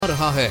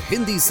रहा है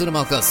हिंदी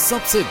सिनेमा का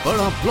सबसे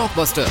बड़ा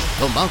ब्लॉकबस्टर।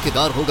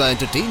 धमाकेदार होगा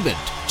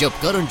एंटरटेनमेंट जब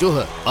करण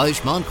जौहर,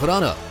 आयुष्मान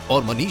खुराना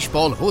और मनीष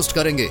पॉल होस्ट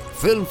करेंगे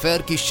फिल्म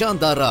फेयर की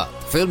शानदार रात।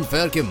 फिल्म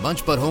फेयर के मंच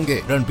पर होंगे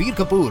रणबीर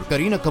कपूर,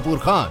 करीना कपूर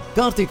खान,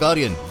 कार्तिक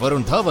आर्यन,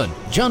 वरुण धवन,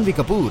 जानवी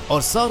कपूर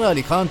और सारा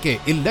अली खान के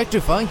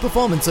इलेक्ट्रीफाइंग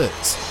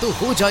परफॉर्मेंसेस। तो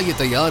हो जाइए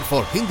तैयार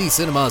for Hindi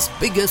cinema's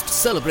biggest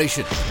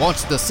celebration.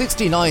 Watch the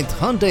 69th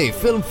Hyundai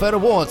Film Fair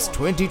Awards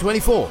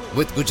 2024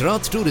 with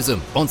Gujarat Tourism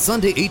on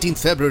Sunday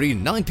 18th February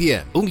 9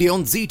 p.m. only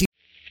on ZT.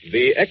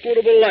 The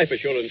Equitable Life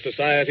Assurance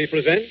Society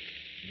presents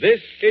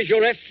This Is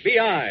Your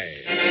FBI.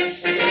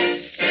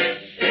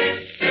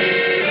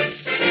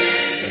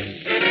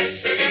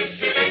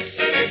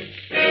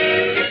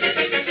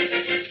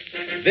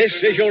 This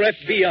is Your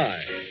FBI,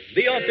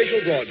 the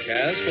official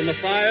broadcast from the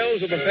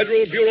files of the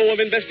Federal Bureau of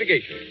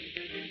Investigation.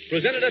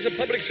 Presented as a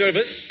public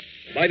service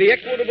by the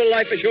Equitable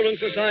Life Assurance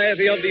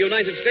Society of the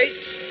United States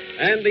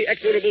and the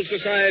Equitable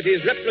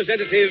Society's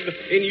representative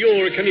in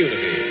your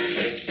community.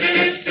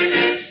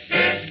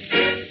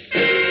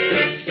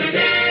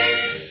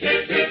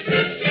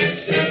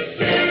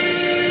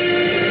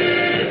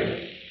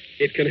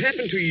 It can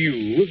happen to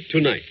you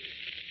tonight.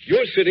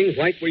 You're sitting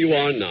right where you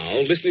are now,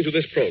 listening to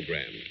this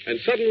program, and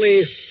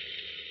suddenly...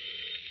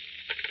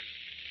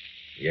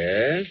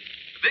 Yes?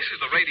 This is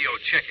the Radio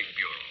Checking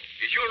Bureau.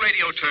 Is your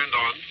radio turned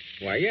on?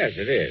 Why, yes,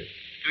 it is.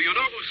 Do you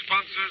know who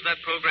sponsors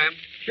that program?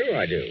 Sure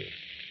I do.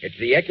 It's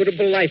the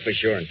Equitable Life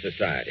Assurance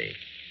Society.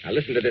 I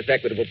listened to this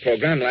Equitable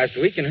program last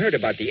week and heard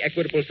about the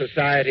Equitable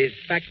Society's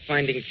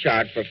fact-finding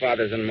chart for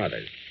fathers and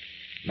mothers.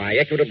 My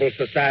Equitable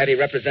Society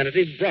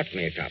representative brought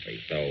me a copy,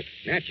 so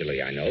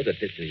naturally I know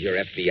that This Is Your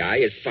FBI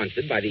is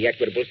sponsored by the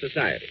Equitable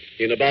Society.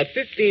 In about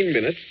 15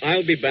 minutes,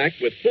 I'll be back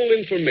with full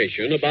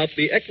information about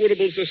the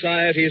Equitable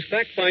Society's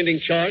fact-finding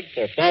chart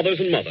for fathers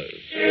and mothers.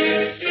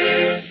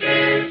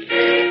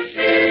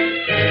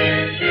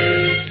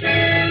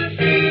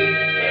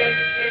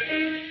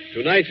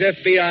 Tonight's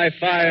FBI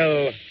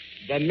file,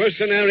 The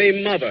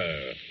Mercenary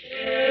Mother.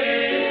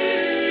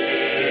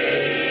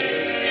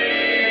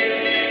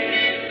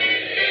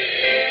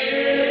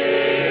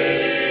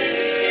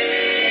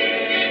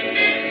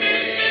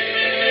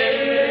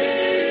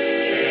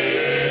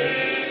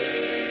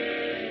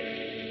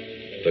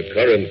 The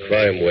current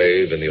crime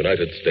wave in the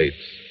United States,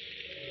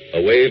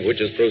 a wave which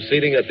is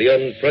proceeding at the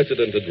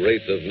unprecedented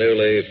rate of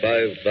nearly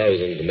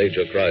 5,000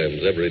 major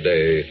crimes every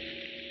day,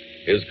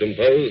 is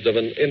composed of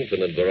an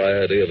infinite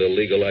variety of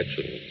illegal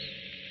actions.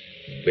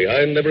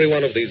 Behind every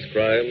one of these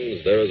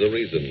crimes, there is a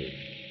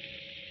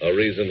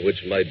reason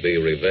which might be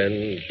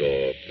revenge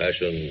or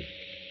passion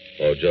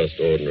or just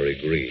ordinary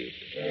greed.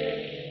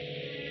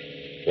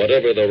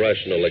 Whatever the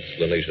rational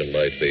explanation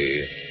might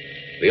be,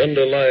 the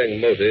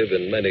underlying motive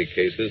in many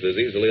cases is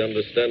easily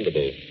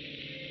understandable.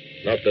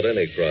 Not that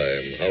any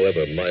crime,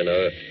 however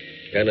minor,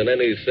 can in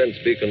any sense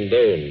be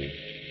condoned.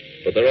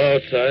 But there are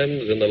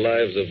times in the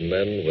lives of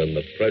men when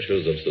the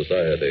pressures of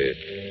society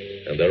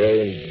and their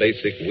own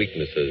basic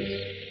weaknesses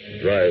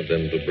drive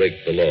them to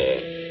break the law,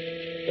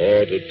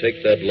 or to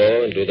take that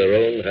law into their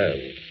own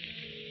hands.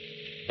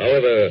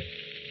 However,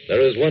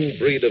 there is one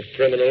breed of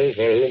criminal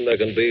for whom there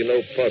can be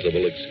no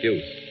possible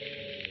excuse,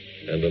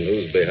 and on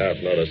whose behalf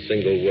not a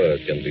single word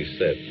can be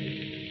said,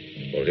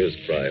 for his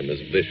crime is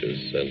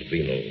vicious and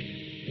venal.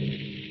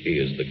 He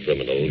is the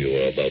criminal you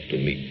are about to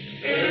meet.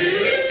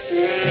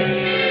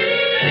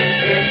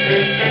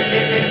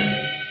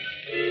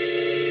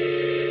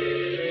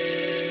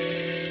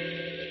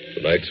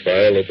 Tonight's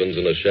file opens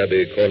in a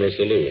shabby corner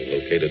saloon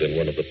located in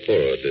one of the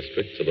poorer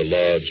districts of a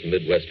large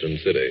Midwestern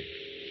city.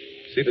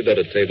 Seated at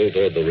a table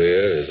toward the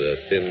rear is a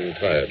thin,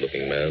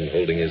 tired-looking man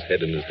holding his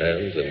head in his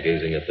hands and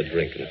gazing at the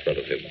drink in front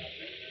of him.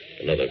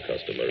 Another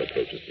customer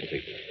approaches the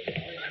table.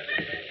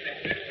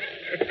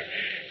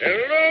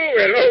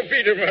 Hello,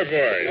 Peter, my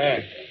boy. Oh,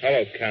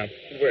 hello, Count.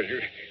 Well,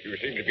 you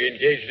seem to be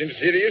engaged in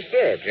serious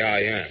thought. Yeah,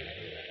 I am.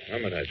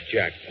 I'm in a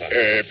jackpot.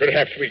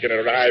 Perhaps we can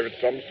arrive at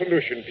some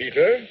solution,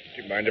 Peter.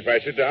 Do you mind if I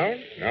sit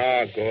down?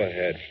 No, go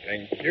ahead.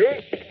 Thank you.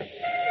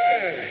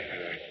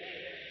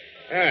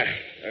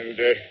 And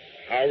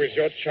how is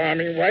your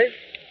charming wife?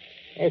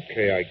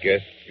 Okay, I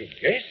guess. You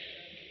guess?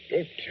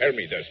 Don't tell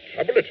me there's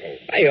trouble at home.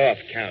 Lay off,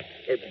 Count.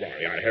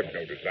 Why, I have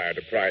no desire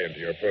to pry into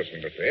your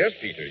personal affairs,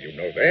 Peter. You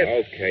know that.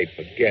 Okay,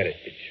 forget it.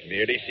 It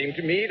merely seemed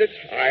to me that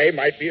I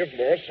might be of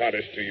more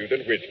solace to you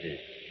than whiskey.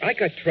 I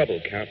got trouble,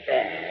 Count.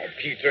 Oh,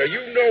 Peter,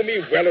 you know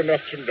me well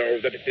enough to know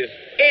that if there's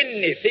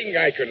anything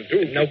I can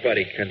do...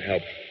 Nobody can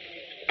help.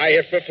 I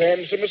have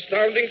performed some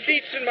astounding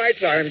feats in my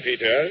time,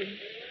 Peter.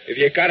 Have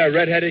you got a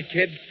red-headed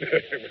kid?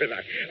 Well,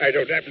 I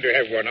don't happen to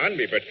have one on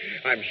me, but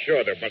I'm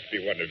sure there must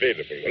be one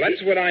available. Well,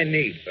 that's what I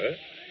need.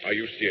 Huh? Are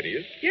you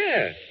serious?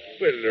 Yeah.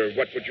 Well,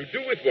 what would you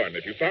do with one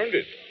if you found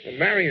it? Well,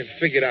 Marion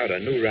figured out a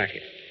new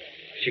racket.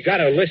 She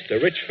got a list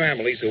of rich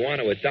families who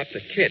want to adopt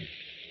a kid.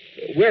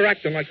 We're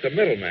acting like the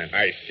middleman.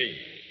 I see.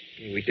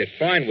 We did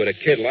fine with a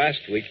kid last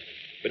week,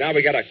 but now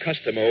we got a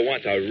customer who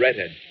wants a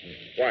redhead.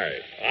 Why?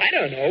 I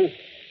don't know,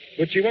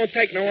 but she won't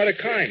take no other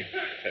kind.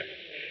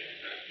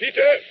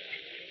 Peter,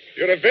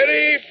 You're a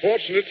very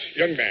fortunate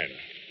young man.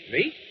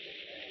 Me?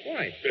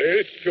 Why?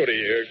 It's purely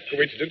a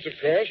coincidence, of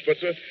course, but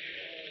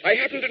I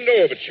happen to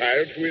know of a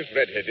child who is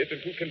red-headed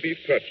and who can be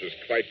purchased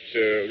quite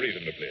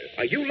reasonably.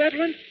 Are you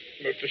Levelin?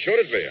 Most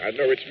assuredly. I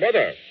know its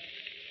mother.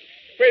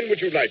 When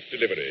would you like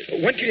delivery?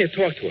 When can you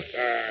talk to her?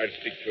 I'll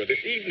speak to her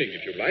this evening,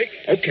 if you like.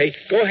 Okay,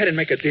 go ahead and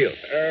make a deal.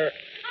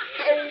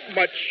 How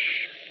much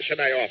should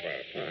I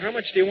offer? How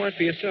much do you want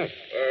for yourself?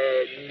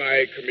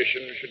 My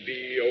commission should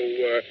be,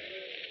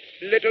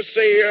 let us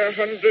say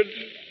 100.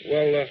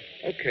 Well,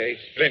 okay.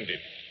 Splendid.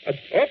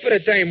 Offer the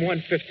dame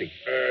 $150.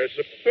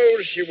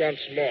 Suppose she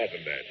wants more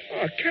than that.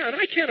 Oh, Count,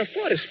 I can't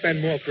afford to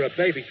spend more for a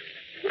baby.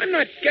 I'm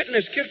not getting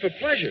this kid for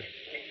pleasure.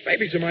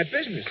 Babies are my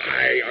business.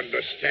 I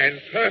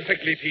understand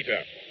perfectly, Peter.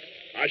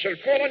 I shall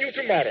call on you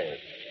tomorrow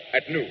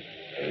at noon.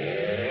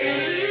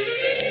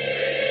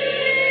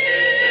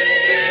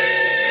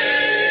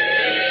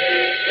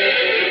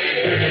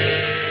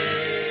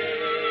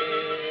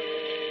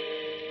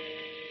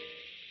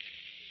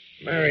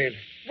 Marion.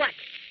 What?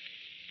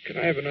 Can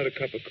I have another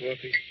cup of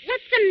coffee?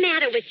 What's the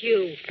matter with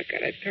you? I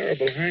got a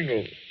terrible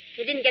hangover. If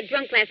you didn't get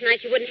drunk last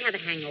night, you wouldn't have a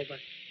hangover.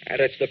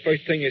 That's the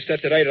first thing you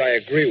said today that I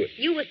agree with.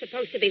 You were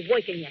supposed to be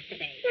working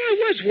yesterday. Well, I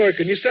was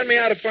working. You sent me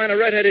out to find a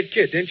red-headed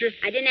kid, didn't you?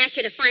 I didn't ask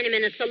you to find him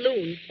in a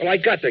saloon. Well, I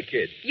got the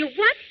kid. You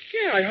what?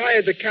 Yeah, I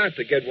hired the Count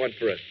to get one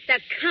for us. The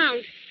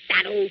Count?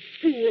 That old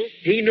fool.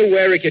 He knew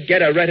where he could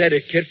get a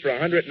red-headed kid for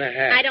 $150.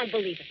 I don't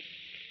believe it.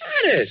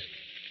 Honest.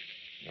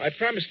 I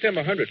promised him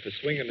 $100 for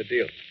swinging the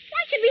deal.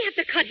 Why should we have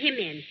to cut him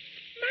in?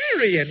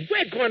 Marion,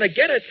 we're going to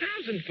get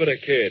 $1,000 for the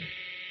kid.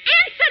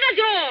 Answer the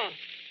door!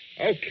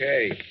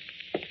 Okay.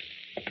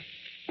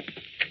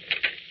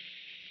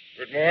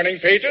 Good morning,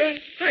 Peter.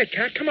 Hi,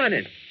 Count. Come on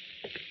in.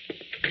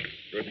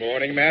 Good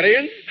morning,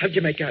 Marion. How'd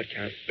you make out,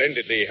 Count?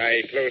 Splendidly.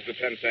 I closed the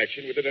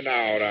transaction within an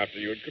hour after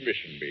you had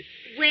commissioned me.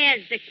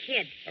 Where's the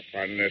kid?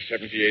 Upon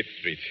 78th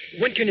Street.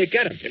 When can you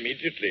get him?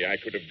 Immediately. I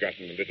could have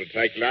gotten a little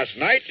tyke last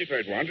night if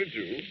I'd wanted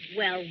to.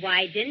 Well,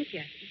 why didn't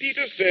you?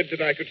 Peter said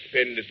that I could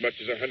spend as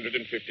much as $150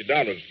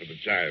 for the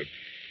child.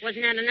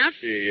 Wasn't that enough?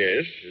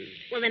 Yes.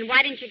 Well, then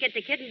why didn't you get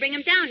the kid and bring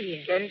him down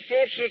here?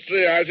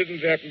 Unfortunately, I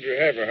didn't happen to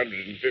have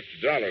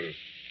 $150.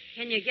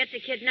 Can you get the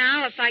kid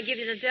now if I give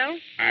you the dough?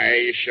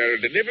 I shall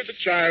deliver the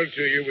child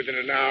to you within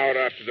an hour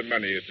after the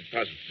money is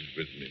deposited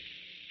with me.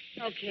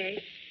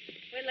 Okay.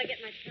 Wait till I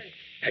get my purse.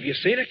 Have you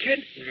seen a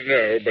kid?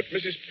 No, but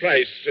Mrs.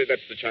 Price,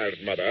 that's the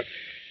child's mother,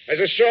 has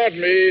assured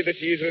me that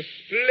he's a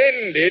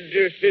splendid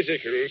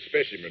physical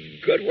specimen.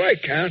 Good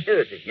work, Count. Oh,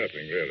 it was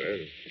nothing,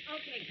 really.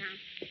 Okay, Count.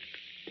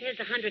 Here's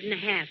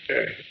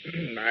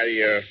 $150.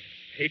 I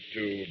hate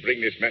to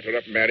bring this matter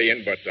up,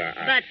 Marion, but...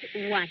 But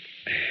what?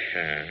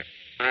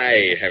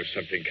 I have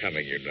something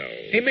coming, you know.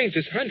 He means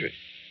it's 100.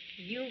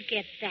 You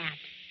get that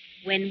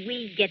when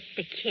we get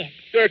the kid.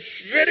 That's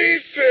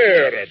very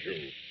fair of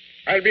you.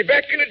 I'll be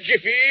back in a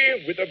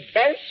jiffy with a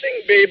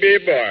bouncing baby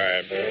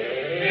boy.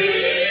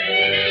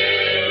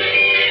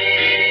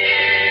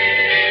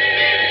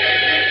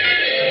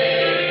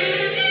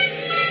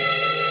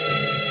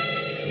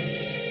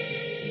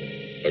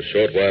 A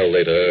short while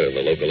later, in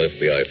the local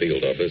FBI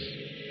field office,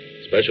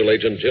 Special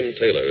Agent Jim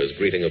Taylor is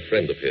greeting a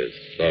friend of his,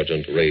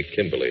 Sergeant Ray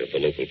Kimberly of the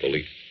local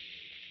police.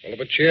 Pull up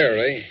a chair,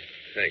 Ray.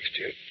 Thanks,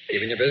 Jim.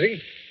 Keeping you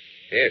busy?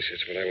 Yes,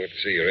 that's what I want to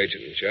see your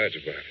agent in charge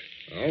about.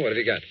 Oh, what have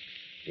you got?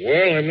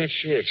 Well, I'm not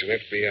sure it's an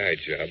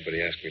FBI job, but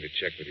he asked me to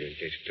check with you in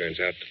case it turns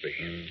out to be.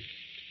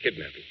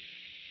 Kidnapping.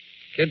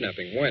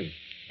 Kidnapping? When?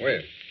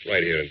 Where?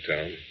 Right here in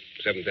town.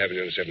 7th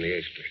Avenue and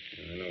 78th Street.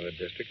 I know the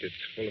district. It's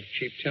full of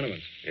cheap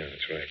tenements. Yeah,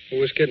 that's right. Who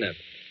was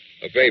kidnapped?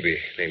 A baby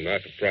named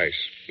Arthur Price.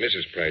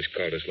 Mrs. Price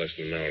called us less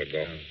than an hour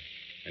ago. Oh.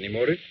 Any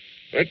motive?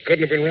 That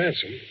couldn't have been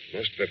ransom.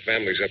 Most of the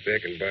families up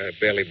there can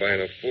barely buy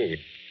enough food.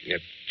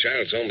 Yet,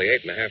 child's only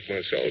 8.5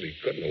 months old. He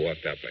couldn't have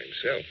walked out by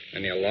himself.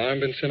 Any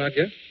alarm been sent out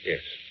yet? Yes.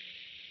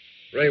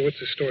 Ray, what's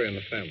the story on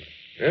the family?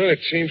 Well,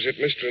 it seems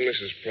that Mr. and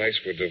Mrs. Price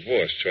were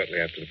divorced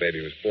shortly after the baby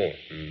was born.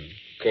 The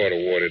court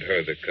awarded her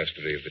the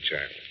custody of the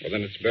child. Well,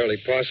 then it's barely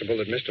possible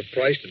that Mr.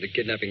 Price did the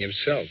kidnapping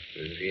himself.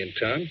 Is he in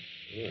town?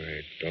 Well, I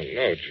don't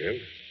know, Jim.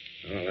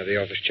 I'll have the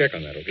office check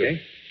on that,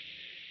 okay?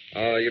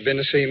 You been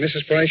to see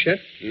Mrs. Price yet?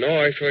 No,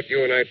 I thought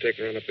you and I'd take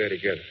her on up there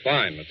together.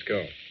 Fine, let's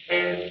go.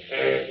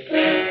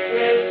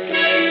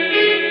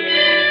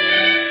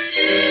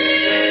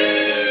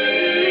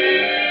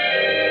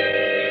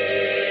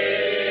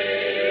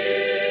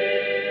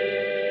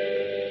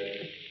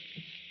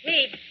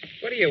 Pete,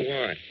 What do you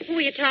want? who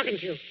are you talking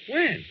to?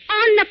 When?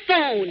 On the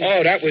phone.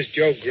 Oh, that was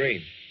Joe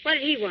Green. What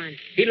did he want?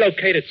 He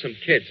located some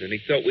kids, and he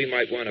thought we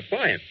might want to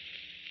buy them.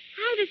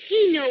 How does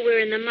he know we're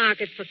in the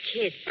market for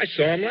kids? I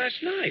saw him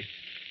last night.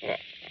 Oh,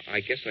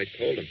 I guess I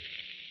told him.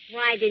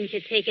 Why didn't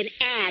you take an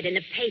ad in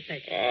the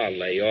papers? Oh,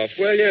 lay off,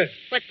 will you?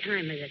 What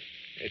time is it?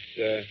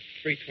 It's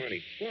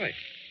 3:20. Why?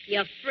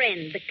 Your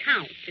friend, the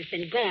Count, has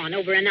been gone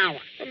over an hour.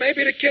 Well,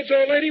 maybe the kid's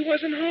old lady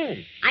wasn't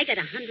home. I got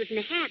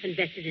 $150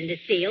 invested in this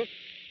deal.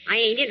 I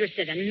ain't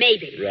interested in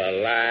maybe.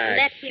 Relax.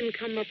 Let him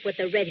come up with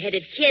a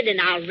red-headed kid, and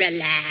I'll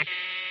relax.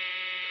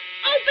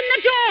 Open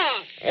the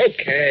door.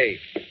 Okay.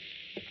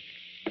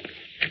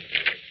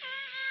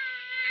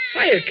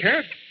 Hiya,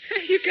 Count.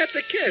 You got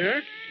the kid,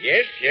 huh?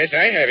 Yes,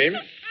 I have him.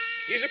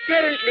 He's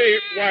apparently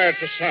wired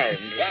for sound.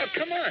 Well,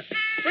 come on.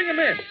 Bring him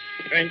in.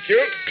 Thank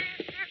you.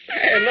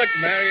 Hey, look,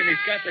 Marion,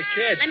 he's got the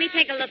kid. Let me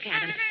take a look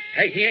at him.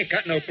 Hey, he ain't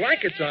got no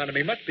blankets on him.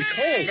 He must be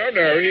cold.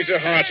 No, he's a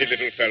hearty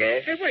little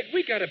fellow. Hey, wait,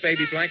 we got a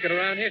baby blanket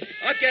around here.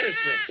 I'll get it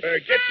for him.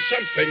 Get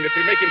something that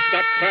will make him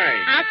stop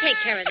crying. I'll take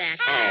care of that.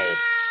 How?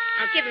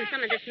 I'll give him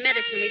some of this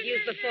medicine we've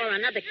used before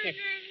on other kids.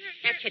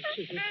 That should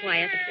keep him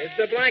quiet. It's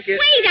the blanket.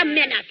 Wait a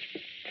minute.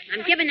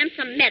 I'm giving him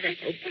some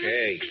medicine.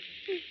 Okay.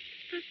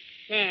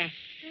 There.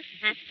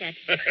 That's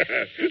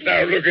it.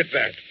 Now look at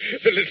that.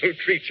 The little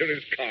creature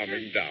is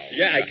calming down.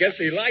 Yeah, I guess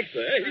he likes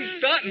it. He's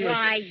starting with...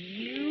 Why,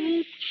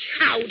 you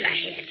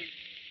chowderhead.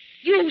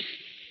 You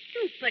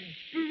stupid,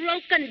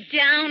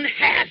 broken-down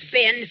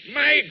has-been.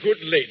 My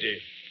good lady,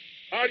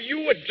 are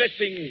you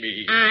addressing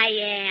me? I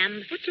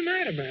am. What's the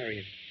matter,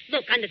 Marion?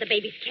 Look under the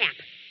baby's cap.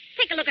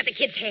 Take a look at the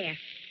kid's hair.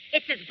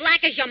 It's as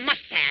black as your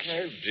mustache.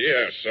 Oh,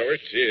 dear, so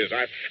it is.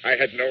 I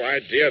had no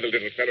idea the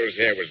little fellow's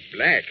hair was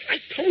black. I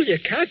told you,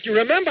 Count. You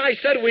remember I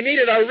said we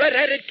needed a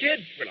red-headed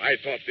kid? Well, I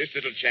thought this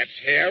little chap's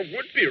hair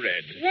would be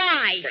red.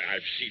 Why? Well,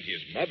 I've seen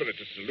his mother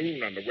at the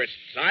saloon on the west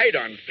side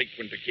on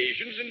frequent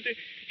occasions, and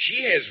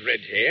she has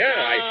red hair.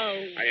 Oh.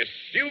 I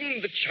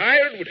assumed the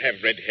child would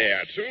have red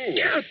hair,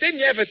 too. Count, didn't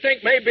you ever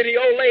think maybe the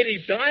old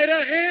lady dyed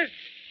her hair?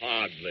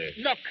 Hardly.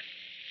 Look,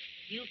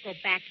 you go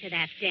back to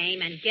that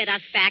dame and get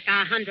us back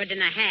 $150.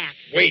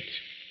 Wait.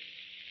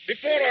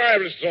 Before I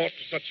resort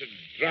to such a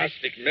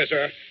drastic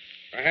measure,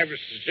 I have a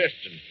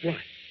suggestion. What?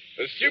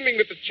 Assuming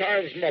that the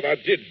child's mother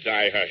did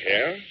dye her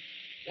hair,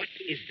 what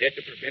is there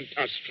to prevent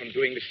us from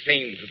doing the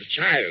same to the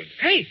child?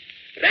 Hey,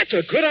 that's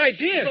a good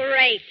idea.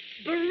 Great.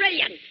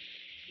 Brilliant.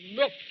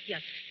 Look, you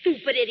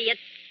stupid idiot.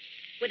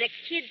 With a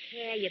kid's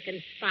hair, you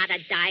can spot a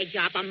dye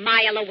job a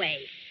mile away.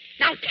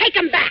 Now take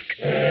him back.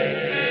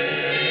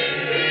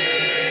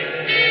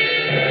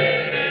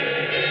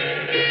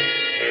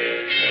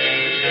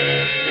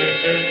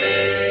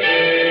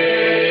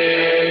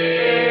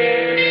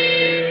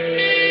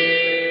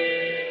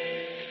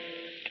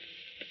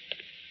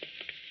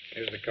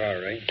 Here's the car,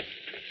 Ray.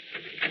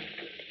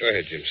 Go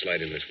ahead, Jim.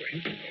 Slide in this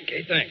way.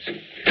 Okay, thanks.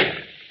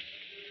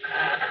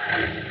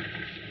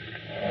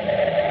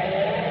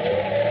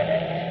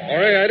 All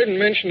right, I didn't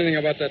mention anything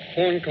about that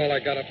phone call I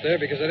got up there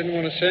because I didn't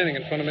want to say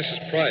anything in front of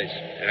Mrs. Price.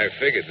 I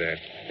figured that.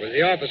 It was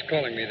the office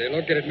calling me. They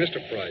located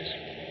Mr. Price.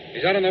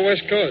 He's out on the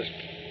West Coast.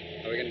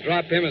 Now we can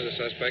drop him as a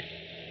suspect.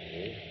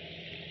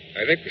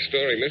 I think the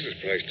story Mrs.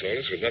 Price told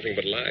us was nothing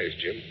but lies,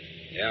 Jim.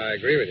 Yeah, I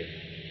agree with you.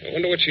 I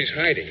wonder what she's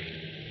hiding.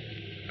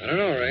 I don't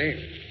know, Ray.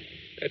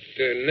 That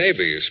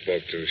neighbor you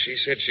spoke to, she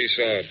said she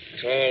saw a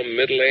tall,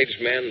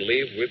 middle-aged man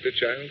leave with the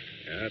child?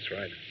 Yeah, that's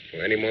right.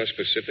 Well, any more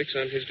specifics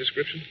on his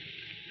description?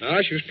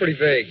 No, she was pretty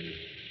vague.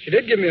 She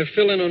did give me a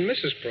fill-in on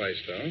Mrs.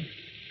 Price, though.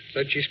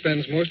 Said she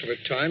spends most of her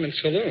time in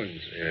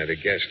saloons. Yeah, I'd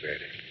have guessed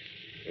that.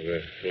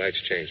 Well, the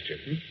lights changed,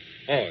 Jim.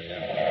 Oh,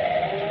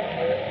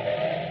 yeah.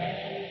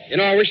 You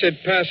know, I wish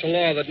they'd pass a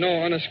law that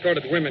no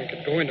unescorted women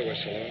could go into a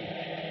saloon.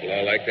 A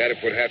law like that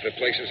would put half the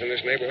places in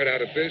this neighborhood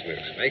out of business.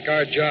 Make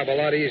our job a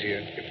lot easier.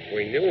 If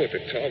we knew what the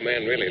tall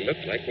man really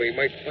looked like, we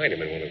might find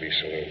him in one of these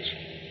saloons.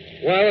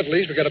 Well, at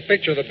least we got a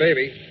picture of the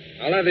baby.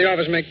 I'll have the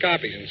office make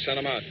copies and send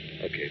them out.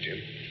 Okay,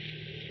 Jim.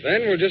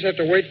 Then we'll just have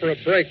to wait for a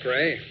break,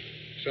 Ray.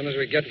 As soon as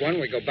we get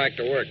one, we go back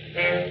to work.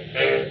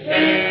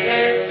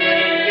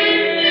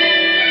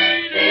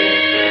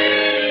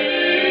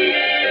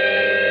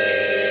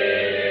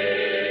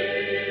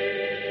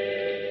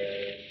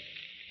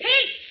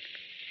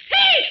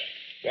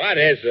 What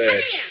is it?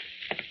 Come here.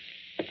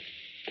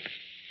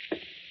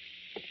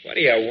 What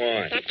do you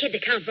want? That kid the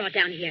Count brought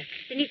down here.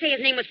 Didn't he say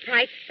his name was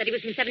Price? That he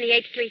was from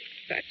 78th Street?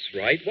 That's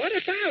right. What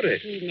about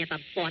it? He never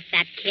bought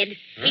that kid.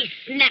 Huh? He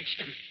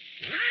snatched him.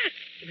 What?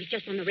 It was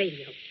just on the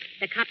radio.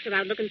 The cops are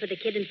out looking for the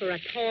kid and for a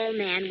tall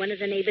man one of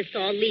the neighbors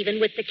saw leaving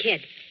with the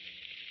kid.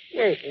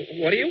 Well,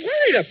 what are you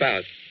worried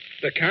about?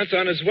 The Count's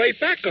on his way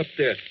back up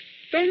there.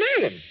 They'll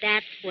nail him.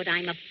 That's what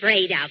I'm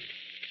afraid of.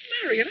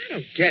 Marion, I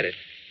don't get it.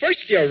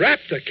 First you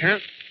wrapped the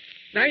Count.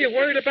 Now you're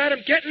worried about him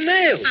getting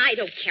nailed. I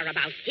don't care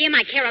about him.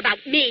 I care about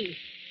me.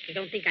 You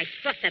don't think I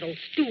trust that old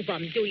stew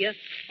bum, do you?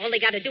 All they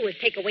got to do is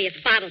take away his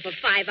bottle for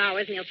 5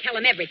 hours and he'll tell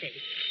him everything.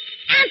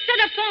 Answer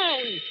the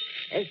phone!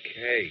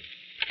 Okay.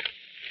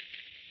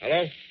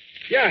 Hello?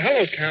 Yeah,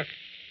 hello, Count.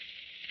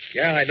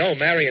 Yeah, I know.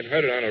 Marion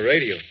heard it on the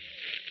radio.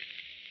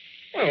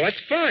 Well,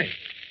 that's fine.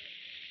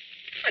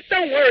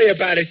 Don't worry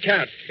about it,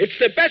 Count. It's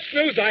the best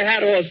news I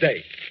had all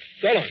day.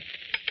 So long.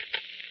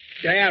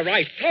 Yeah,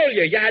 right. Told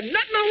you. You had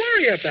nothing to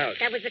worry about.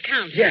 That was the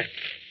Count. Yeah.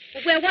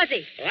 Well, where was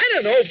he? I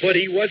don't know, but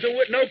he wasn't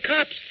with no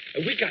cops.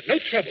 And we got no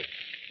trouble.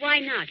 Why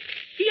not?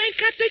 He ain't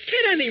got the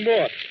kid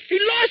anymore. He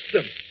lost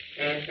him.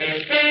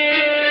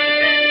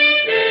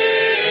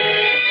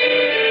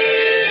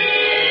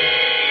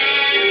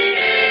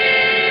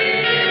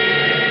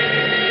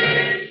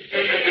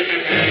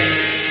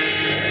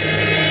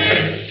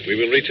 We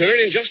will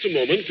return in just a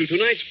moment to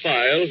tonight's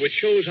file, which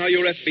shows how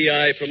your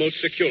FBI promotes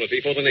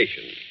security for the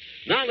nation.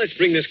 Now let's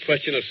bring this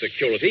question of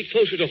security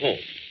closer to home.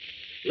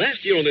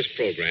 Last year on this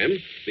program,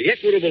 the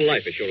Equitable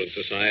Life Assurance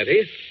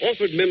Society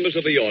offered members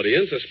of the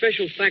audience a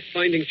special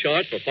fact-finding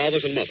chart for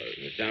fathers and mothers.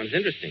 It sounds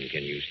interesting.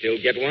 Can you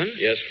still get one?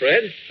 Yes,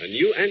 Fred. A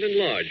new and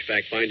enlarged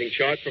fact-finding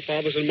chart for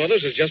fathers and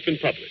mothers has just been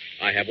published.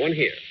 I have one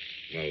here.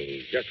 Well,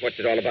 just what's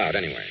it all about,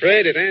 anyway?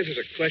 Fred, it answers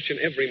a question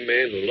every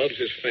man who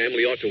loves his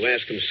family ought to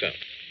ask himself.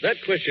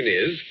 That question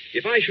is,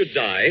 if I should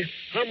die,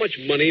 how much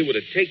money would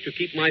it take to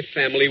keep my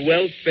family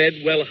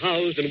well-fed,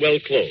 well-housed, and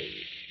well-clothed?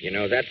 You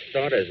know, that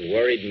thought has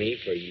worried me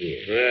for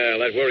years. Well,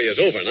 that worry is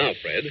over now,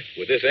 Fred.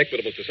 With this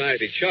Equitable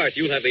Society chart,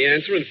 you'll have the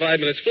answer in 5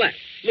 minutes flat.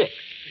 Look,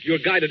 you're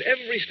guided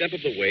every step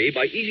of the way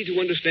by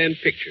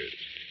easy-to-understand pictures,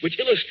 which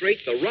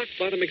illustrate the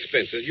rock-bottom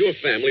expenses your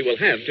family will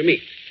have to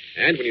meet.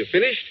 And when you're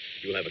finished,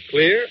 you'll have a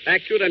clear,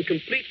 accurate, and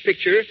complete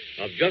picture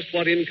of just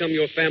what income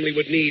your family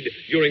would need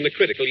during the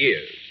critical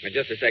years. Now,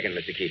 just a second,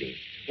 Mr. Keating.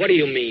 What do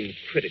you mean,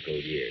 critical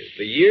years?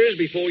 The years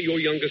before your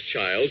youngest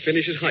child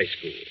finishes high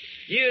school.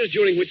 Years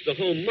during which the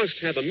home must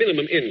have a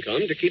minimum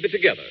income to keep it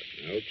together.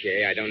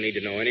 Okay, I don't need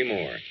to know any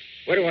more.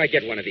 Where do I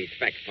get one of these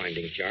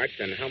fact-finding charts,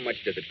 and how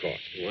much does it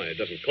cost? Why, it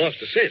doesn't cost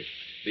a cent.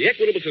 The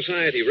Equitable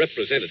Society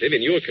representative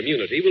in your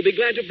community will be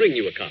glad to bring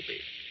you a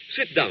copy.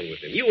 Sit down with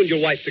him, you and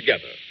your wife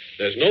together.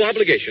 There's no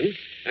obligation,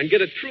 and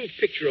get a true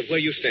picture of where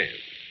you stand.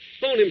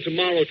 Phone him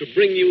tomorrow to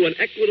bring you an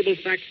Equitable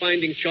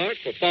fact-finding chart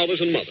for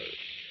fathers and mothers.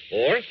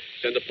 Or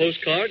send a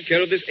postcard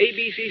care of this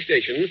ABC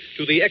station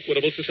to the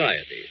Equitable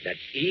Society. That's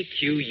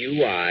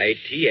EQUITABLE.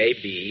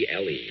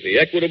 The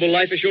Equitable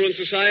Life Assurance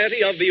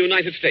Society of the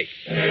United States.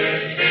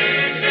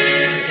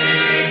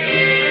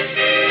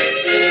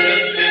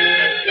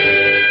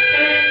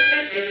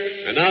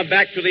 And now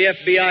back to the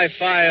FBI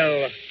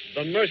file,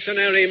 The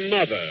Mercenary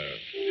Mother.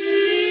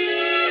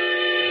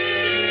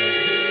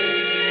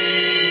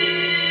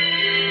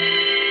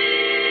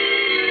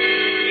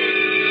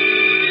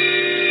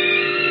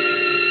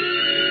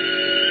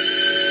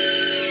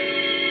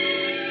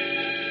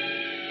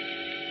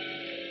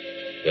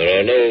 There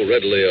are no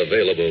readily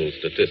available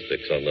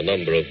statistics on the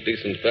number of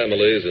decent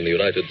families in the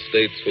United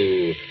States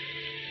who,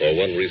 for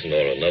one reason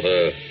or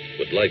another,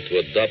 would like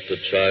to adopt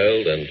a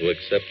child and to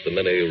accept the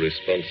many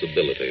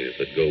responsibilities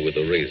that go with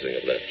the raising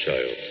of that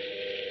child.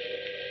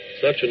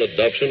 Such an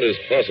adoption is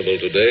possible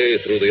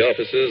today through the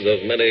offices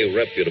of many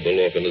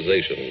reputable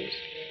organizations.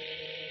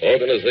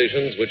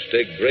 Organizations which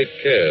take great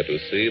care to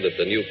see that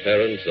the new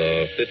parents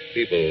are fit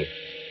people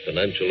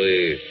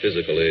financially,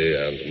 physically,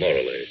 and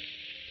morally.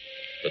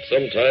 But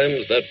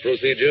sometimes that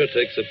procedure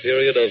takes a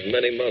period of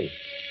many months.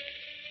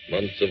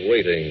 Months of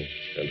waiting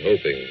and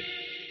hoping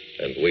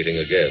and waiting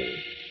again.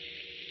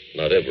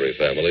 Not every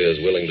family is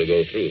willing to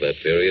go through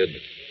that period.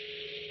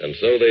 And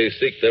so they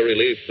seek their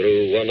relief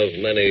through one of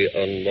many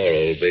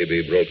unmoral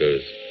baby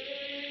brokers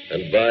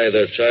and buy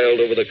their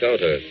child over the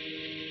counter.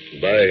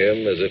 Buy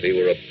him as if he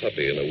were a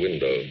puppy in a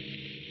window.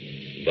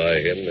 Buy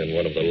him in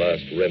one of the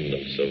last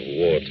remnants of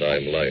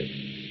wartime life.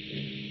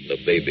 The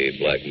baby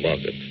black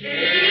market.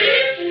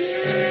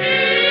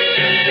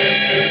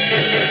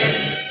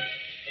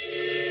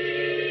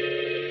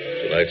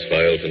 Tonight's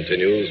file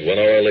continues 1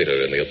 hour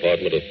later in the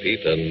apartment of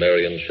Pete and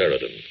Marion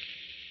Sheridan.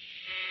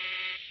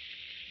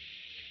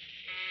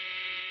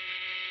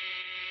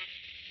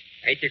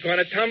 Ain't you going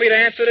to tell me to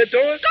answer the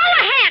door? Go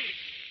ahead!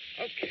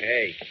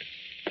 Okay.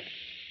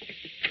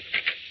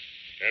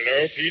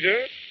 Hello,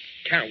 Peter?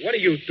 Count, what are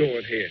you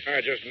doing here?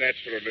 I just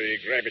naturally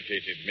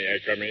gravitated. May I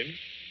come in?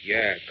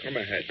 Yeah, come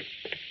ahead.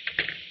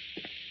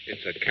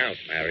 It's a Count,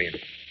 Marion.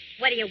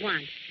 What do you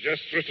want?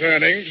 Just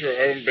returning to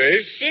home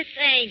base. This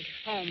ain't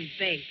home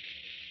base.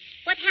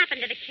 What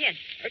happened to the kid?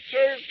 I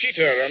told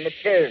Peter on the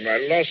phone I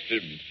lost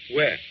him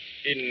Where?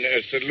 in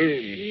a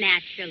saloon.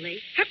 Naturally.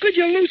 How could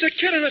you lose a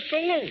kid in a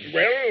saloon?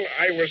 Well,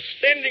 I was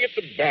standing at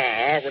the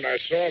bar when I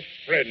saw a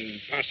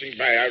friend passing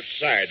by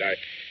outside.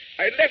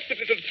 I left the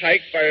little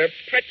tyke by a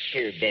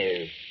pretzel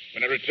bowl.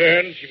 When I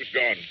returned, he was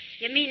gone.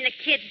 You mean the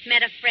kid's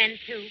met a friend,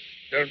 too?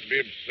 Don't be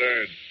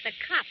absurd. The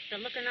cops are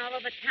looking all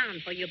over town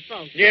for you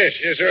both. Yes,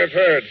 I've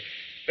heard.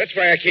 That's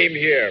why I came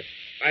here.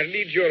 I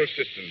need your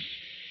assistance.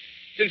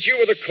 Since you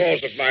were the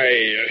cause of my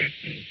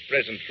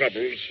present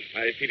troubles,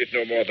 I feel it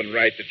no more than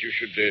right that you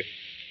should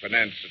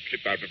finance a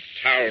trip out of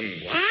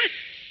town. What?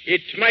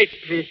 It might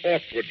prove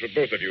awkward for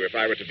both of you if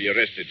I were to be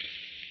arrested.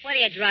 What are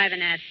you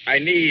driving at? I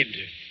need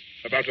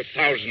about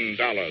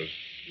 $1,000.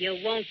 You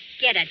won't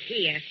get it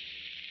here.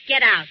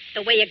 Get out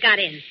the way you got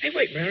in. Hey,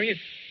 wait, Marion.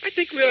 I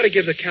think we ought to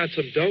give the Count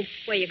some dough.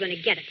 Where you going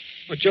to get it?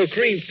 Well, Joe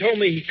Green told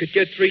me he could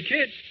get 3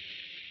 kids.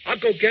 I'll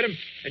go get them,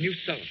 and you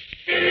sell them.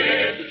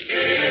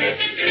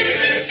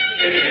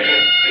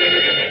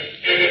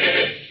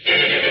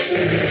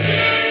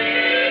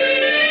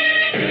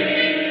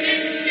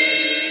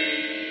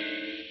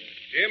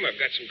 Jim, I've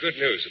got some good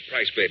news. The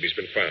Price baby's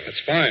been found.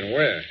 That's fine.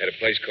 Where? At a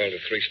place called the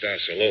 3-Star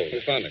Saloon.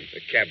 Who found him?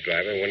 The cab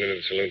driver went into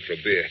the saloon for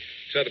a beer.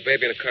 Saw the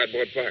baby in a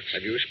cardboard box.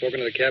 Have you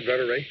spoken to the cab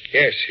driver, Ray?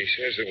 Yes, he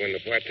says that when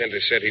the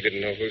bartender said he didn't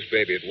know whose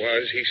baby it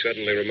was, he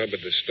suddenly remembered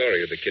the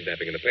story of the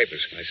kidnapping in the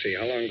papers. I see.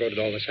 How long ago did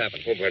all this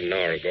happen? Oh, about an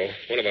hour ago.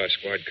 One of our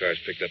squad cars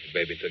picked up the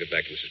baby and took it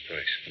back to Mrs.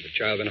 Price. Had the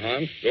child been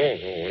harmed? No,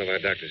 one of our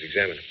doctors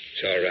examined it.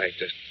 It's all right,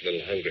 just a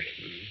little hungry.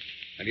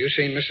 Mm-hmm. Have you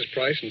seen Mrs.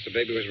 Price since the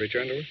baby was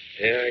returned to her?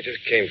 Yeah, I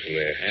just came from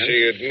there. And?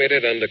 She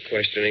admitted under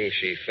questioning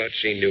she thought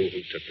she knew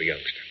who took the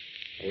youngster.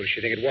 What does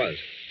she think it was?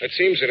 It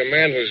seems that a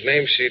man whose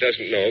name she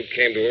doesn't know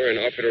came to her and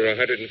offered her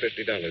 $150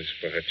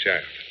 for her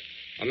child.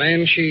 A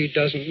man she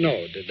doesn't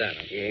know did that,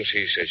 huh? Well,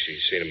 she said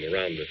she's seen him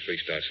around the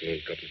Three-Star Saloon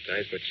a couple of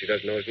times, but she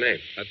doesn't know his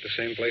name. At the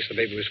same place the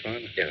baby was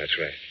found? Yeah, that's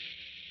right.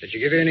 Did you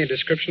give her any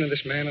description of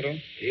this man at all?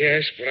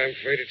 Yes, but I'm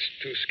afraid it's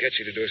too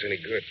sketchy to do us any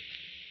good.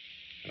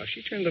 Now,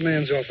 she turned the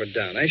man's offer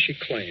down, as she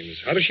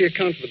claims. How does she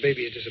account for the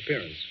baby's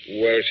disappearance?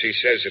 Well, she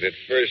says that at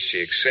first she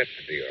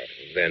accepted the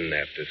offer. Then,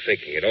 after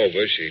thinking it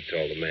over, she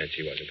told the man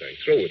she wasn't going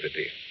through with the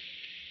deal.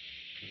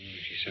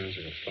 She sounds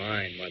like a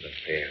fine mother.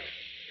 Yeah.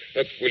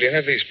 Look, will you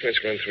have these prints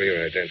run through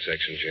your ident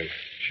section, Jim?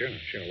 Sure.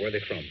 Where are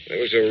they from?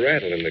 There was a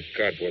rattle in the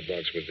cardboard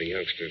box with the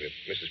youngster that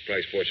Mrs.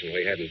 Price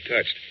fortunately hadn't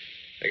touched.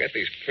 I got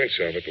these prints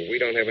of it, but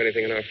we don't have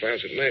anything in our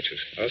files that matches.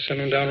 I'll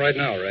send them down right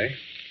now, Ray.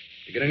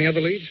 You get any other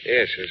leads?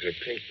 Yes, there's a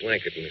pink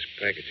blanket in this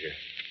package here.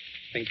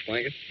 Pink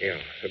blanket? Yeah.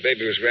 The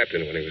baby was wrapped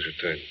in it when he was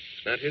returned.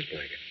 It's not his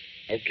blanket.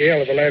 Okay, I'll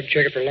have the lab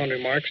check it for laundry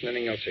marks and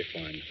anything else they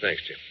find.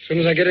 Thanks, Jim. As soon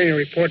as I get any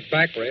report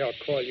back, Ray, I'll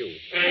call you.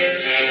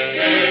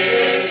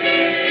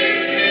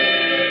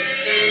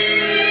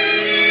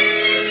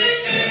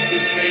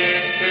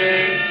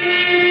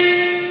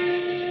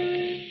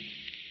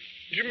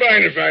 Do you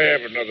mind if I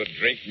have another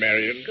drink,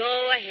 Marion?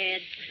 Go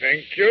ahead.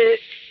 Thank you.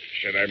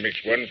 Shall I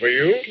mix one for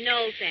you?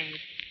 No, thanks.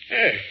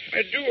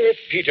 I do hope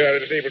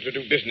Peter is able to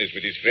do business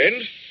with his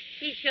friends.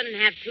 He shouldn't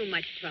have too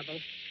much trouble.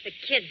 The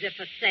kids are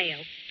for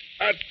sale.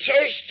 A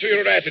toast to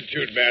your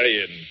attitude,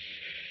 Marion.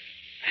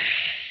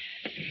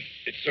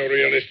 It's so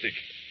realistic.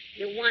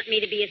 You want me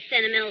to be a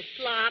sentimental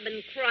slob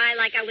and cry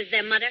like I was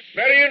their mother?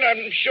 Marion,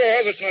 I'm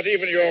sure that not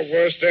even your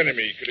worst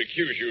enemy could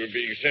accuse you of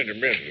being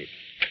sentimental.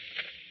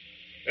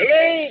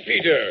 Hello,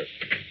 Peter.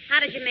 How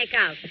did you make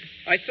out?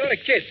 I saw the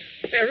kids.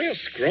 They're real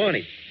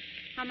scrawny.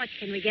 How much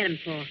can we get them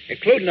for?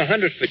 Including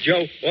 $100 for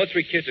Joe. All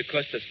three kids would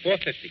cost us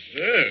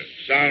 $450.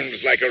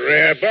 Sounds like a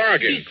rare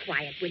bargain. Be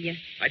quiet, will you?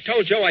 I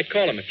told Joe I'd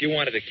call him if you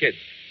wanted the kids.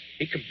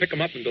 He can pick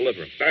them up and deliver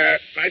them.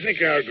 I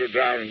think I'll go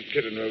down and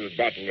get another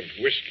bottle of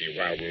whiskey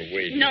while we're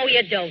waiting. No,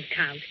 you don't,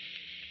 Count.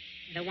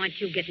 I don't want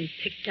you getting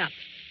picked up.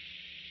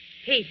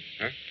 Pete.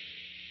 Huh?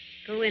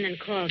 Go in and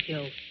call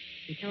Joe.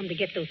 And tell him to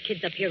get those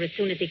kids up here as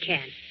soon as he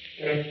can.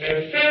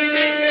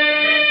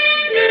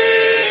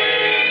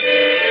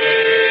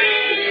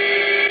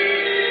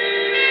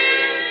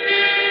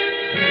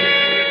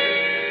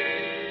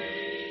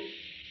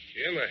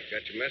 Jim, I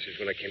got your message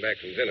when I came back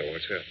from dinner.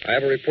 What's up? I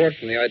have a report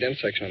from the ident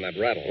section on that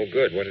rattle. Oh,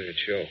 good. What did it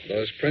show?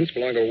 Those prints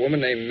belong to a woman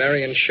named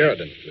Marion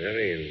Sheridan.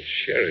 Marion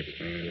Sheridan.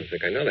 I don't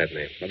think I know that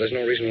name. Well, there's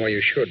no reason why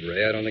you should,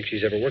 Ray. I don't think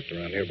she's ever worked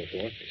around here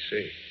before. I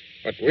see.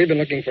 But we've been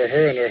looking for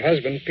her and her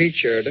husband, Pete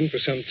Sheridan, for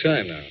some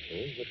time now.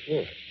 Oh, what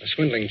for? A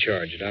swindling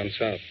charge down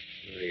south.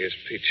 I guess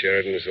Pete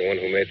Sheridan is the one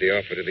who made the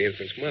offer to the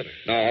infant's mother.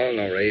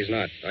 No, Ray, he's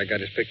not. I got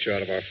his picture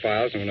out of our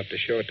files and went up to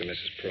show it to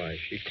Mrs. Price.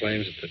 She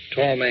claims that the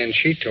tall man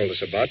she told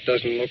us about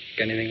doesn't look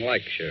anything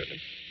like Sheridan.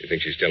 You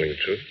think she's telling the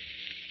truth?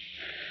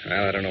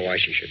 Well, I don't know why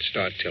she should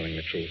start telling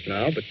the truth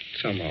now, but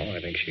somehow I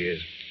think she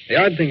is. The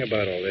odd thing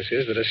about all this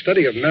is that a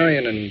study of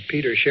Marion and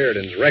Peter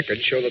Sheridan's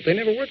records show that they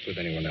never worked with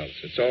anyone else.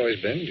 It's always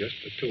been just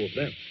the two of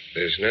them.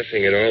 There's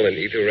nothing at all in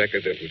either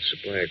record that would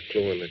supply a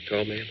clue on the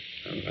tall man?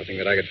 Nothing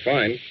that I could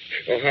find.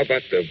 Oh, how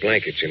about the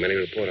blanket, Jim? Any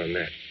report on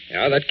that?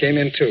 Yeah, that came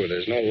in, too.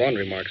 There's no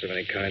laundry marks of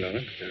any kind on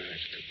it. No,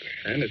 that's too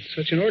bad. And it's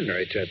such an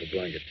ordinary type of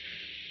blanket.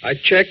 I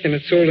checked, and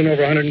it's sold in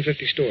over 150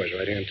 stores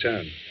right here in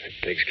town. That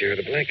takes care of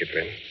the blanket,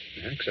 then.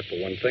 Yeah, except for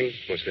one thing.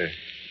 What's that?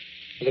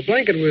 Well, the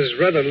blanket was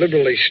rather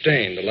liberally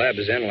stained. The lab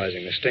is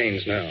analyzing the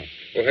stains now.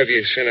 Well, have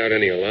you sent out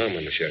any alarm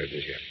on the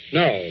Sheridans yet?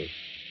 No,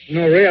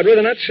 Ray, I'd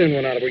rather not send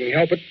one out if we can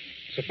help it.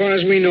 So far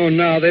as we know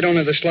now, they don't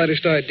have the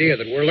slightest idea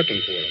that we're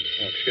looking for them.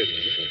 Oh, excuse me.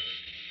 This way.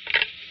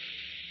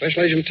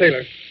 Special Agent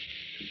Taylor.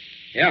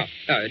 Yeah,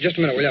 just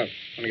a minute, will you?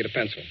 Let me get a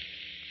pencil.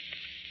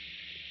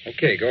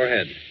 Okay, go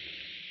ahead.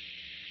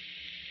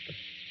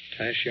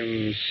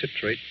 Potassium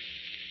citrate.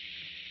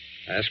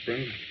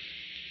 Aspirin.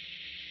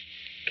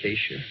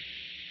 Acacia.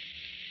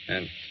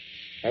 And,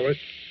 over it.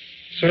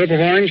 Syrup of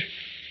orange?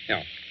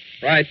 Yeah.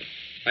 Right.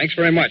 Thanks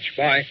very much.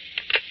 Bye.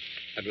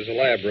 That was a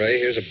lab, Ray.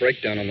 Here's a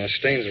breakdown on those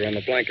stains that are on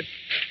the blanket.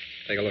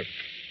 Take a look.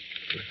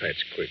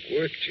 That's quick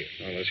work, Jim.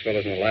 Well, those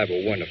fellows in the lab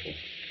are wonderful.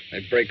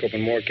 They break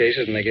open more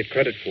cases than they get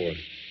credit for.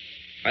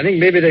 I think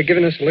maybe they're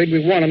giving us the lead we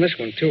want on this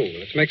one, too.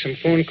 Let's make some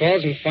phone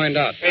calls and find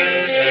out.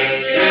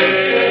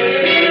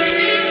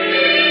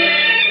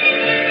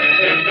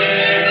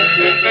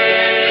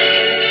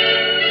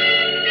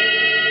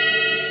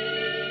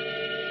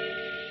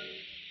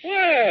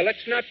 Well,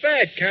 that's not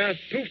bad, Count.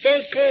 2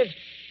 phone calls.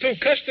 2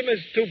 customers,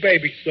 2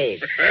 babies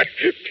sold.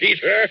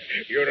 Peter,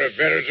 you're a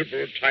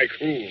veritable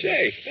tycoon.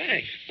 Say,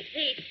 thanks.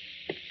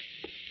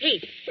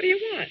 Pete, What do you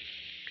want?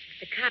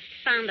 the cops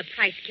found the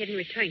price kid and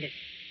returned it.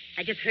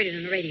 I just heard it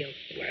on the radio.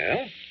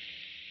 Well,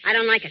 I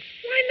don't like it.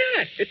 why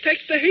not? It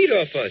takes the heat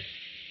off us.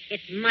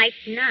 It might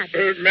not.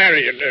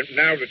 Marion,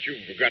 now that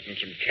you've gotten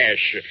some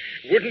cash,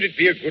 wouldn't it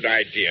be a good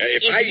idea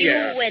if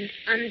you went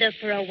under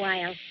for a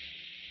while,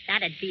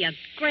 that'd be a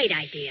great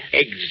idea.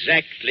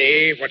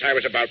 Exactly what I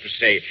was about to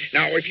say.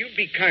 Now, if you'd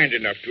be kind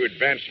enough to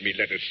advance me,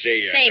 let us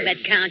say... Save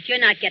it, Count. You're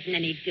not getting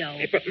any dough.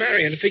 Hey, but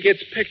Marion, if he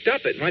gets picked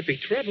up, it might be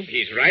trouble.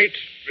 He's right.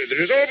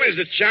 There is always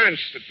the chance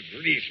that the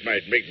police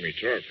might make me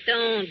talk.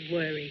 Don't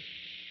worry.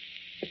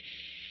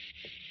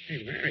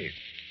 Hey, Marion,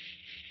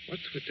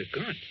 what's with the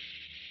gun?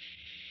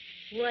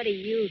 What do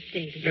you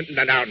think?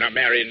 Now,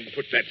 Marion,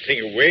 put that thing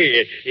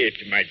away. It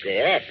might go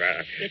off.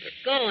 It's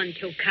going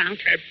to, Count.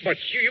 But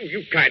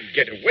you can't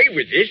get away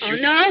with this. Oh,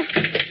 no?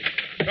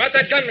 Drop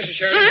that gun, Mr.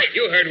 Sheriff. Huh?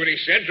 You heard what he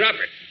said. Drop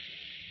it.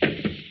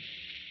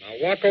 Now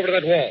walk over to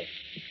that wall.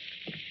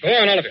 Go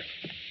on, all of you.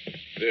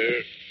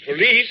 The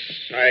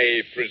police,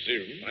 I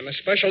presume. I'm a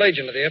special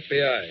agent of the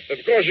FBI.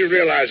 Of course, you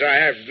realize I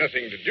have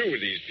nothing to do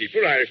with these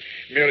people. I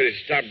merely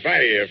stopped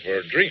by here for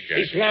a drink.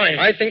 He's lying.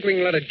 I think we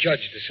can let a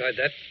judge decide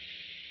that.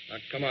 Now,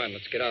 come on,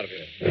 let's get out of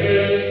here.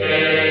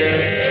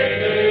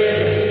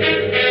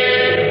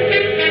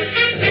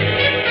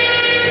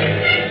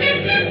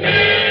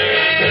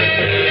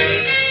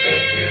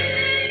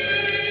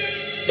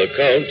 The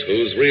Count,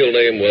 whose real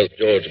name was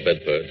George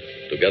Bedford,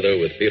 together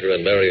with Peter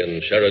and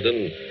Marion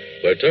Sheridan,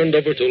 were turned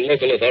over to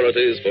local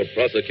authorities for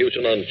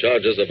prosecution on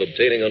charges of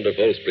obtaining under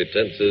false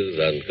pretenses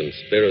and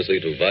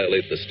conspiracy to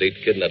violate the state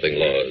kidnapping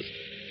laws.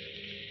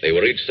 They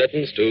were each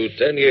sentenced to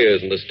 10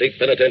 years in the state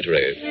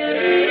penitentiary.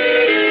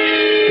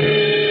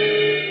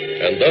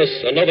 And thus,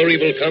 another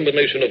evil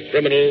combination of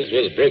criminals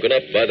was broken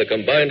up by the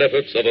combined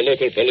efforts of a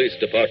local police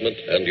department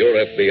and your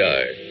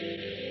FBI.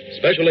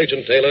 Special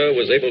Agent Taylor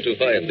was able to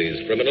find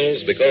these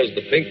criminals because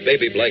the pink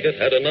baby blanket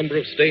had a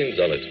number of stains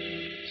on it.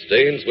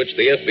 Stains which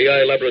the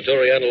FBI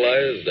laboratory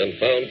analyzed and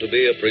found to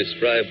be a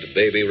prescribed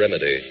baby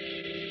remedy.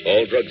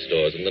 All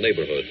drugstores in the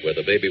neighborhood where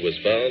the baby was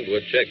found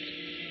were checked,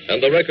 and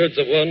the records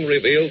of one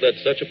revealed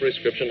that such a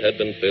prescription had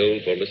been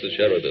filled for Mrs.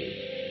 Sheridan.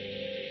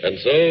 And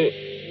so,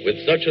 with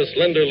such a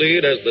slender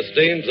lead as the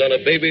stains on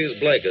a baby's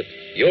blanket,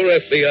 your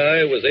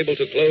FBI was able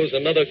to close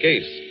another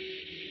case,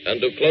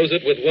 and to close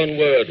it with one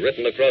word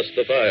written across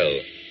the file,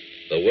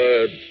 the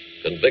word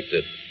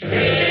convicted.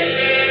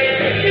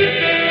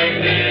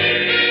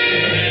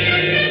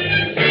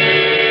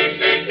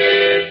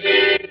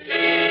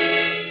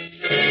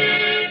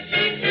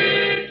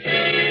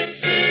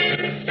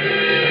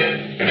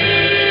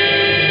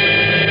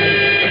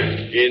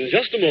 In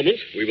just a moment,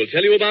 we will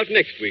tell you about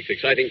next week's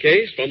exciting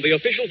case from the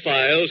official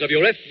files of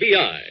your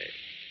FBI.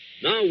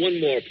 Now, one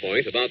more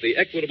point about the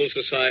Equitable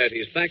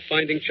Society's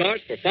fact-finding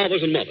chart for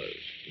fathers and mothers.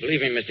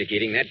 Believe me, Mr.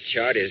 Keating, that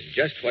chart is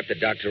just what the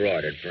doctor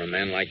ordered for a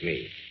man like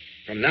me.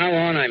 From now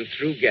on, I'm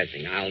through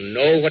guessing. I'll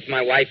know what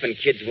my wife and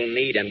kids will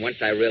need, and once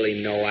I really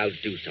know, I'll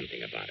do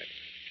something about it.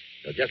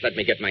 So just let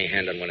me get my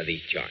hand on one of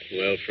these charts.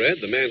 Well, Fred,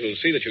 the man who'll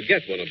see that you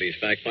get one of these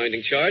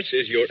fact-finding charts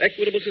is your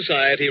Equitable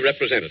Society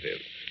representative.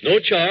 No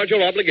charge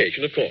or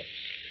obligation, of course.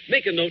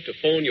 Make a note to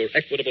phone your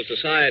Equitable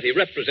Society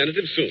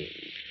representative soon.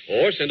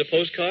 Or send a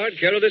postcard,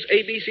 care of this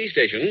ABC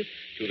station,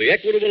 to the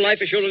Equitable Life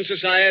Assurance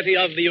Society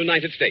of the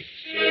United States.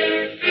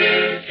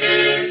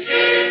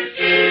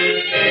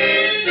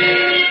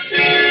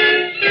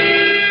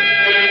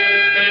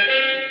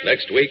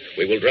 Next week,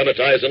 we will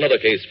dramatize another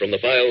case from the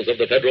files of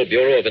the Federal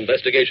Bureau of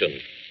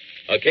Investigation.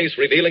 A case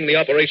revealing the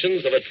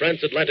operations of a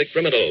transatlantic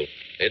criminal.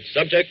 Its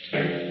subject,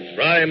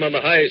 crime on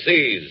the high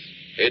seas.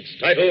 Its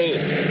title,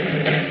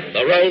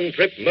 The Round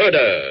Trip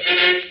Murder.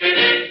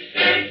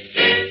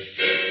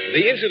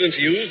 The incidents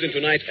used in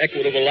tonight's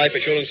Equitable Life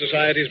Assurance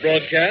Society's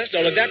broadcast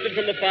are adapted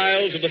from the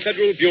files of the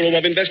Federal Bureau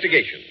of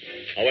Investigation.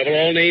 However,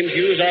 all names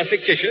used are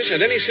fictitious,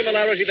 and any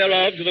similarity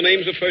thereof to the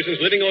names of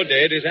persons living or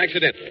dead is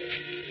accidental.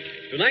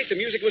 Tonight, the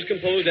music was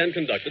composed and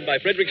conducted by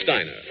Frederick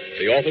Steiner.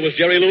 The author was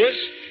Jerry Lewis,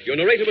 your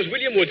narrator was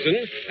William Woodson,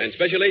 and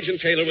Special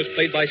Agent Taylor was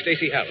played by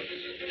Stacey Harris.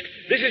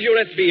 This Is Your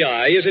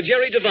FBI is a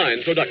Jerry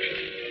Devine production.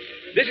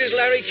 This is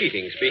Larry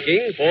Keating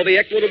speaking for the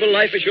Equitable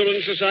Life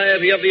Assurance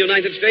Society of the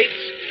United States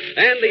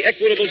and the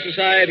Equitable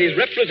Society's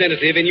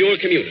representative in your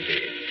community,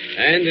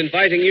 and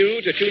inviting you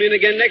to tune in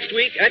again next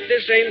week at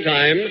this same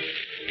time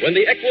when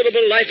the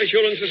Equitable Life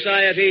Assurance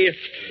Society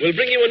will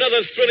bring you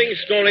another thrilling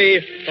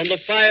story from the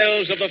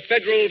files of the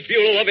Federal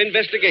Bureau of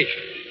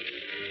Investigation.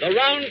 The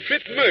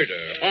round-trip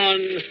murder on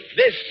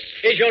This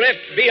Is Your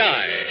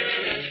FBI.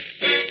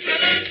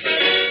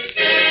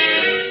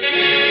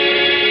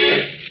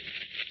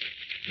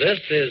 This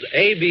is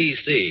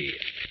ABC,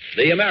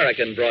 the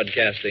American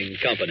Broadcasting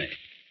Company.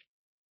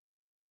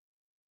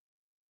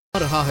 आ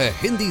रहा है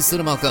Hindi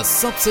cinema का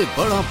सबसे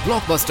बड़ा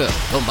blockbuster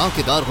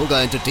धमाकेदार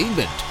होगा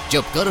entertainment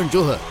जब करण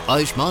जौहर,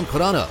 आयुष्मान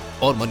खुराना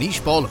और Manish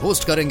Paul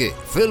host करेंगे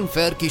फिल्म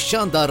फेयर की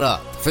शानदार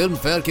रात। फिल्म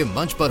फेयर के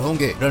मंच पर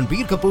होंगे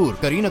रणबीर कपूर,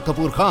 करीना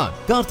कपूर खान,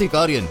 कार्तिक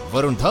आर्यन,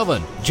 वरुण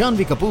धवन,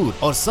 जानवी कपूर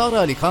और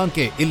सारा अली खान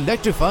के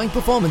इलेक्ट्रीफाइंग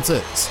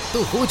परफॉर्मेंसेस।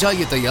 तो हो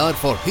जाइए तैयार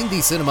for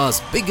Hindi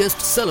cinema's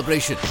biggest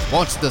celebration.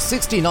 Watch the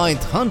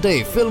 69th Hyundai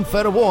Film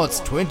Fair Awards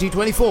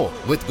 2024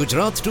 with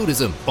Gujarat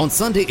Tourism on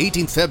Sunday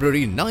 18th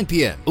February 9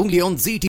 p.m. only on ZT.